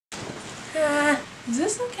Is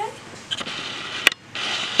this okay?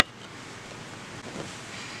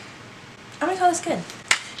 I'm gonna call this good.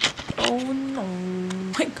 Oh no.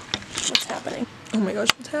 My gosh, what's happening? Oh my gosh,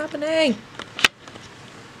 what's happening?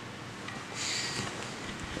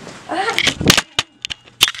 Ah.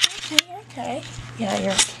 Okay, you're okay. Yeah,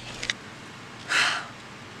 you're okay.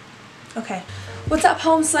 Okay. What's up,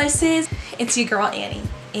 home slices? It's your girl Annie,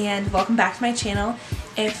 and welcome back to my channel.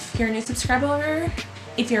 If you're a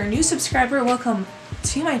new subscriber, welcome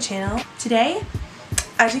to my channel. Today,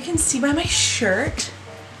 as you can see by my shirt,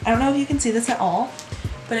 I don't know if you can see this at all,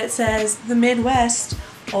 but it says the Midwest.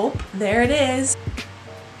 Oh, there it is.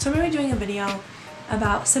 So I'm going to be doing a video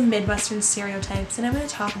about some Midwestern stereotypes, and I'm going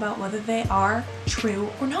to talk about whether they are true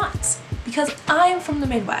or not. Because I'm from the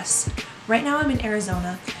Midwest. Right now I'm in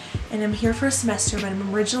Arizona, and I'm here for a semester, but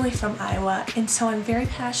I'm originally from Iowa, and so I'm very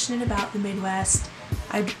passionate about the Midwest.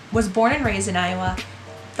 I was born and raised in Iowa,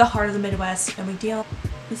 the heart of the Midwest, no big deal.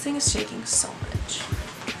 This thing is shaking so much.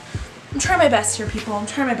 I'm trying my best here, people. I'm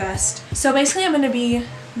trying my best. So basically I'm going to be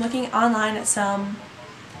looking online at some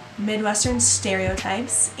Midwestern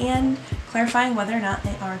stereotypes and clarifying whether or not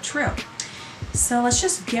they are true. So let's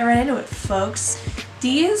just get right into it, folks.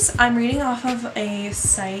 These I'm reading off of a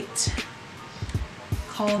site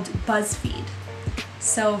called BuzzFeed.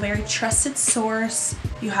 So very trusted source.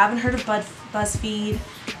 If you haven't heard of BuzzFeed,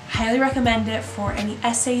 highly recommend it for any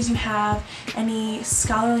essays you have, any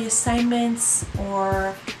scholarly assignments,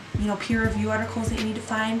 or peer review articles that you need to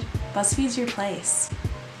find. BuzzFeed's your place.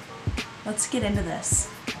 Let's get into this,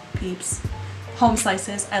 peeps. Home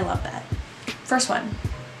slices, I love that. First one.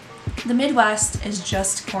 The Midwest is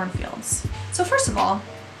just cornfields. So first of all,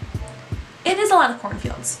 it is a lot of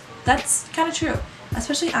cornfields. That's kind of true.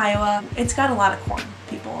 Especially Iowa, it's got a lot of corn,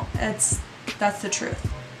 people. That's the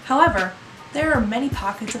truth. However, there are many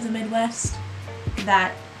pockets of the Midwest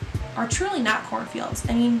that are truly not cornfields.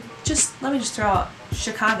 I mean, let me just throw out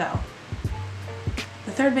Chicago,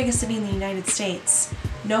 the third biggest city in the United States.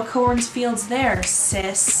 No cornfields there,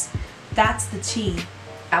 sis. That's the tea.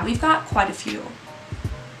 Yeah, we've got quite a few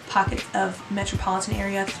pockets of metropolitan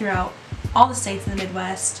area throughout all the states in the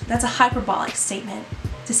Midwest. That's a hyperbolic statement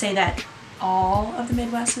to say that all of the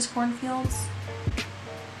Midwest is cornfields.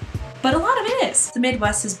 But a lot of it is. The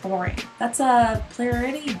Midwest is boring. That's a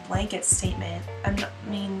pretty blanket statement.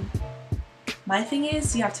 My thing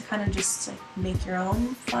is you have to kind of just make your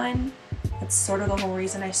own fun. That's sort of the whole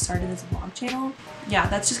reason I started this vlog channel. Yeah,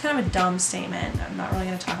 that's just kind of a dumb statement. I'm not really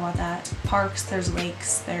going to talk about that. Parks, there's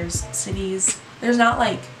lakes, there's cities. There's not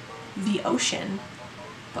like the ocean,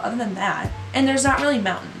 but other than that, and there's not really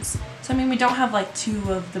mountains. So we don't have like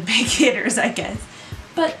two of the big hitters, I guess.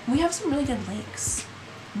 But we have some really good lakes.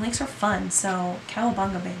 And lakes are fun, so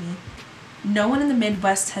cowabunga, baby. No one in the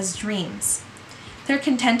Midwest has dreams. They're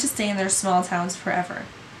content to stay in their small towns forever.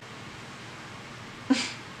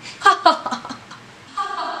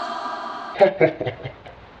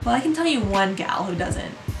 Well, I can tell you one gal who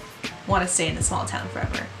doesn't want to stay in a small town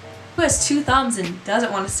forever. Who has two thumbs and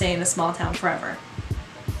doesn't want to stay in a small town forever.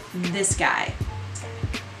 This guy.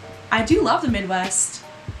 I do love the Midwest,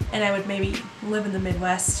 and I would maybe live in the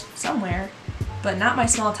Midwest somewhere, but not my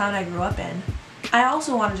small town I grew up in. I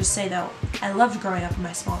also want to just say though, I loved growing up in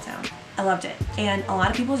my small town. I loved it. And a lot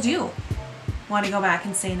of people do want to go back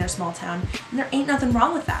and stay in their small town, and there ain't nothing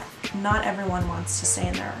wrong with that. Not everyone wants to stay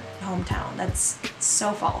in their hometown. That's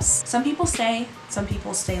so false. Some people stay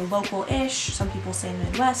local-ish, some people stay in the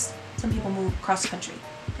Midwest, some people move across the country.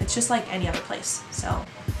 It's just like any other place, so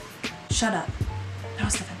shut up. That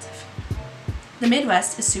was defensive. The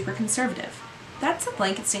Midwest is super conservative. That's a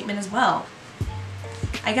blanket statement as well.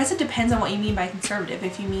 I guess it depends on what you mean by conservative.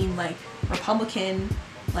 If you mean like Republican,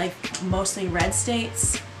 like mostly red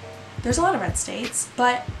states, there's a lot of red states,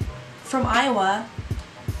 but from Iowa,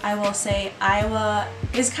 I will say Iowa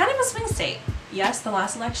is kind of a swing state. Yes, the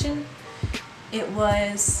last election, it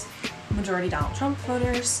was majority Donald Trump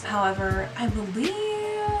voters. However, I believe,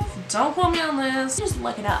 don't quote me on this, just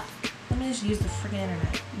look it up. Let me just use the freaking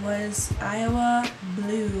internet. Was Iowa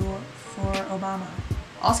blue for Obama?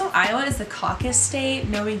 Also, Iowa is the caucus state,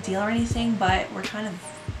 no big deal or anything, but we're kind of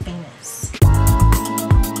famous.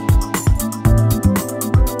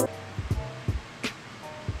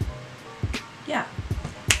 Yeah.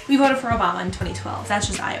 We voted for Obama in 2012. That's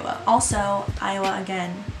just Iowa. Also, Iowa,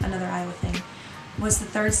 again, another Iowa thing, was the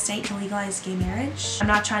third state to legalize gay marriage. I'm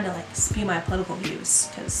not trying to spew my political views,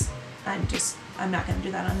 because I'm not going to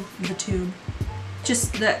do that on the tube.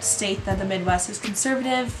 Just that state that the Midwest is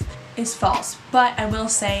conservative is false. But I will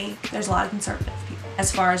say there's a lot of conservative people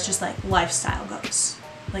as far as just lifestyle goes.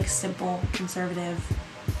 Simple, conservative,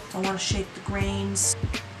 don't want to shake the grains,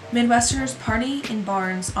 Midwesterners party in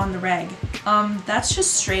barns on the reg. That's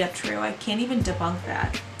just straight up true. I can't even debunk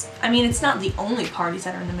that. I mean, it's not the only parties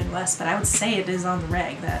that are in the Midwest, but I would say it is on the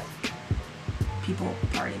reg that people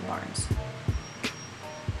party in barns.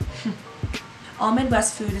 All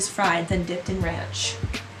Midwest food is fried, then dipped in ranch.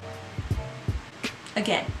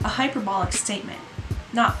 Again, a hyperbolic statement.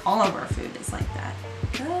 Not all of our food is like that.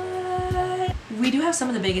 But we do have some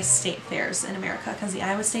of the biggest state fairs in America, because the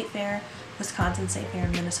Iowa State Fair, Wisconsin State Fair,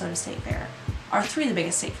 and Minnesota State Fair are 3 of the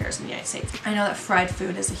biggest state fairs in the United States. I know that fried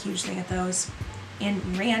food is a huge thing at those.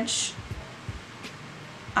 And ranch,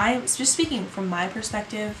 I'm just speaking from my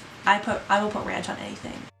perspective, I will put ranch on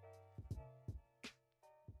anything.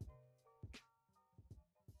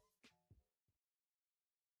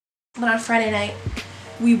 But on Friday night,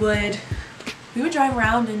 we would drive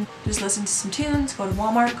around and just listen to some tunes, go to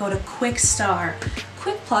Walmart, go to Quick Star.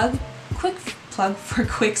 Quick plug for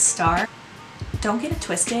Quick Star. Don't get it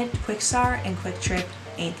twisted, Quick Star and Quick Trip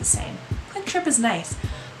ain't the same. Quick Trip is nice,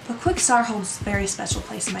 but Quick Star holds a very special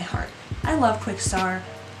place in my heart. I love Quick Star,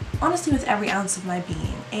 honestly, with every ounce of my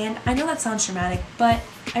being. And I know that sounds dramatic, but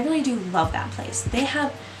I really do love that place. They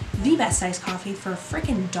have the best iced coffee for a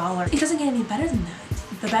freaking $1. It doesn't get any better than that.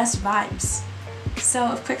 The best vibes.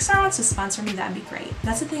 So if Quick Star wants to sponsor me, that'd be great.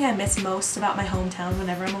 That's the thing I miss most about my hometown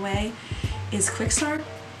whenever I'm away, is Quick Star.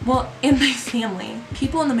 Well, in my family,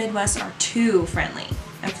 people in the Midwest are too friendly.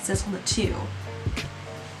 Emphasis on the two.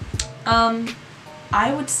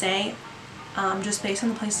 I would say, just based on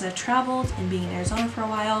the places I've traveled and being in Arizona for a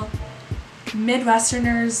while,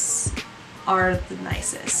 Midwesterners are the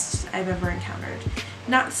nicest I've ever encountered.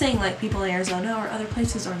 Not saying like people in Arizona or other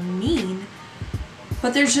places are mean,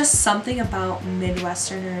 but there's just something about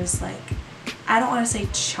Midwesterners, like, I don't want to say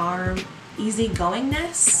charm,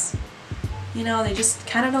 easygoingness. You know, they just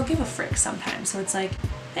kind of don't give a frick sometimes. So it's like,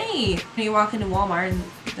 hey, you walk into Walmart and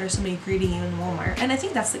there's somebody greeting you in Walmart. And I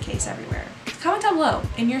think that's the case everywhere. Comment down below.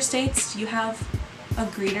 In your states, do you have a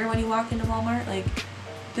greeter when you walk into Walmart? Like,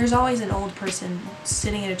 there's always an old person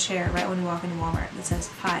sitting in a chair right when you walk into Walmart that says,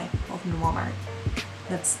 hi, welcome to Walmart.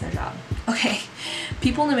 That's their job. Okay,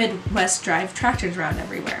 people in the Midwest drive tractors around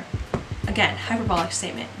everywhere. Again, hyperbolic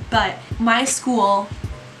statement. But my school,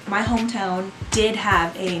 my hometown, did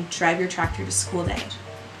have a drive your tractor to school day.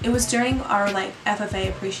 It was during our like FFA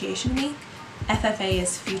appreciation week. FFA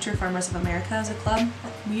is Future Farmers of America as a club.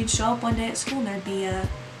 We'd show up one day at school and there'd be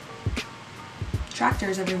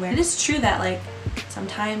tractors everywhere. It is true that like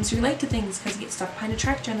sometimes you're late to things because you get stuck behind a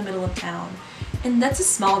tractor in the middle of town. And that's a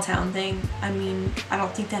small town thing. I mean, I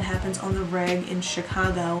don't think that happens on the reg in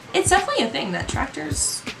Chicago. It's definitely a thing that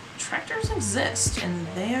tractors exist and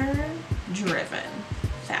they're driven.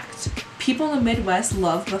 Fact. People in the Midwest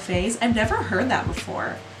love buffets. I've never heard that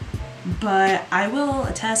before, but I will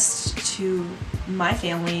attest to my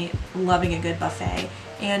family loving a good buffet.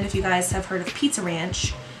 And if you guys have heard of Pizza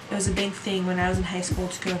Ranch, it was a big thing when I was in high school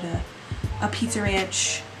to go to a Pizza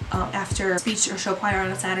Ranch. After speech or show choir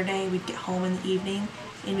on a Saturday, we'd get home in the evening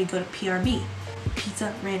and we'd go to PRB,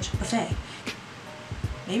 Pizza Ranch Buffet.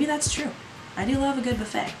 Maybe that's true. I do love a good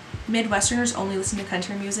buffet. Midwesterners only listen to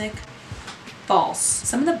country music. False.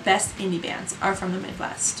 Some of the best indie bands are from the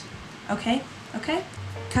Midwest. Okay? Okay?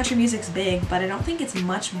 Country music's big, but I don't think it's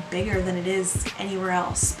much bigger than it is anywhere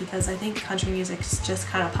else, because I think country music's just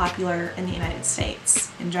kind of popular in the United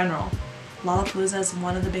States in general. Lollapalooza is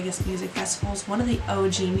one of the biggest music festivals, one of the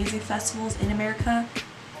OG music festivals in America,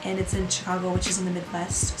 and it's in Chicago, which is in the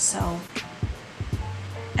Midwest, so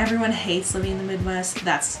everyone hates living in the Midwest.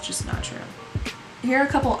 That's just not true. Here are a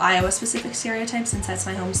couple Iowa-specific stereotypes, since that's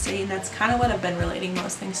my home state, and that's kind of what I've been relating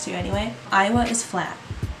most things to anyway. Iowa is flat.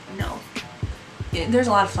 No. There's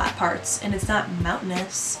a lot of flat parts, and it's not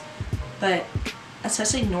mountainous, but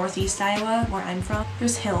especially northeast Iowa, where I'm from,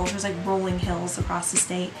 there's hills, there's like rolling hills across the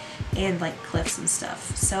state and like cliffs and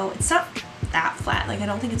stuff. So it's not that flat. Like, I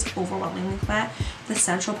don't think it's overwhelmingly flat. The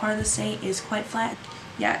central part of the state is quite flat.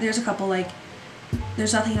 Yeah, there's a couple like,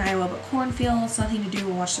 there's nothing in Iowa but cornfields, nothing to do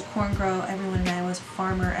but watch the corn grow. Everyone in Iowa is a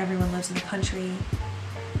farmer, everyone lives in the country.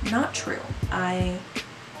 Not true. I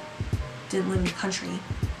didn't live in the country.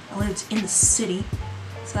 I lived in the city.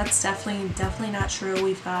 So that's definitely not true.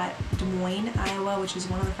 We've got Des Moines, Iowa, which is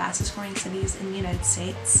one of the fastest growing cities in the United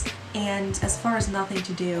States. And as far as nothing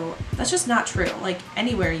to do, that's just not true. Like,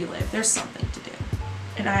 anywhere you live, there's something to do.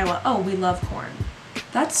 In Iowa, oh, we love corn.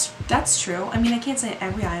 That's true. I mean, I can't say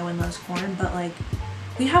every Iowan loves corn, but like,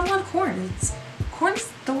 we have a lot of corn.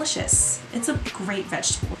 Corn's delicious. It's a great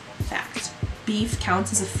vegetable. Fact. Beef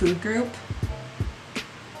counts as a food group.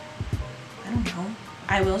 I don't know.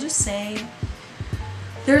 I will just say,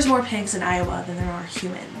 there's more pigs in Iowa than there are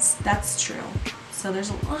humans. That's true. so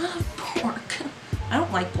there's a lot of pork. I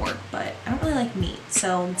don't like pork, but I don't really like meat,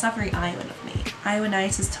 so it's not very Iowan of me. Iowa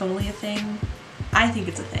nice is totally a thing. I think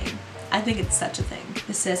it's a thing. I think it's such a thing.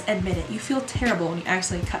 It says, admit it. You feel terrible when you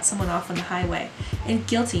accidentally cut someone off on the highway, and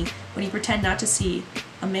guilty when you pretend not to see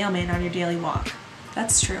a mailman on your daily walk.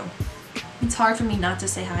 That's true. It's hard for me not to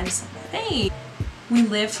say hi to someone. Hey! We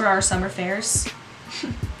live for our summer fairs.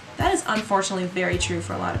 That is unfortunately very true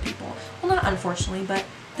for a lot of people. Well, not unfortunately, but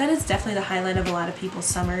that is definitely the highlight of a lot of people's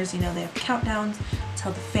summers. You know, they have countdowns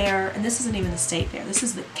till the fair, and this isn't even the state fair. This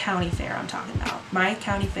is the county fair I'm talking about. My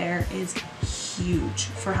county fair is huge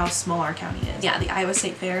for how small our county is. Yeah, the Iowa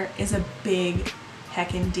State Fair is a big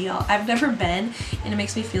heckin' deal. I've never been, and it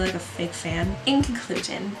makes me feel like a fake fan. In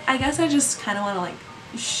conclusion, I guess I just kind of want to like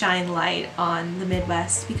shine light on the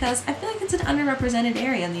Midwest because I feel like it's an underrepresented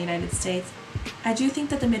area in the United States. I do think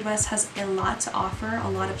that the Midwest has a lot to offer, a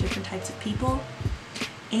lot of different types of people,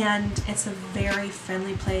 and it's a very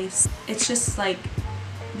friendly place. It's just like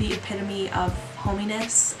the epitome of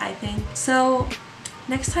hominess, I think. So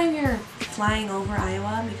next time you're flying over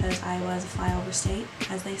Iowa, because Iowa is a flyover state,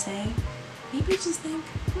 as they say, maybe just think,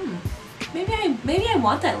 maybe I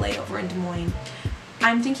want that layover in Des Moines.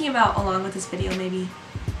 I'm thinking about, along with this video, maybe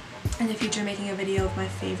in the future making a video of my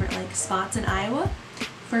favorite like spots in Iowa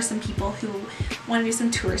for some people who want to do some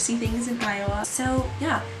touristy things in Iowa. So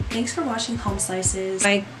yeah, thanks for watching Home Slices.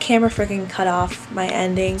 My camera freaking cut off my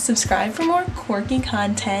ending. Subscribe for more quirky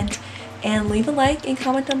content and leave a like and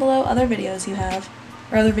comment down below other videos you have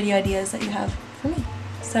or other video ideas that you have for me.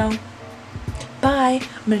 So bye.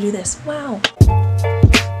 I'm gonna do this. Wow.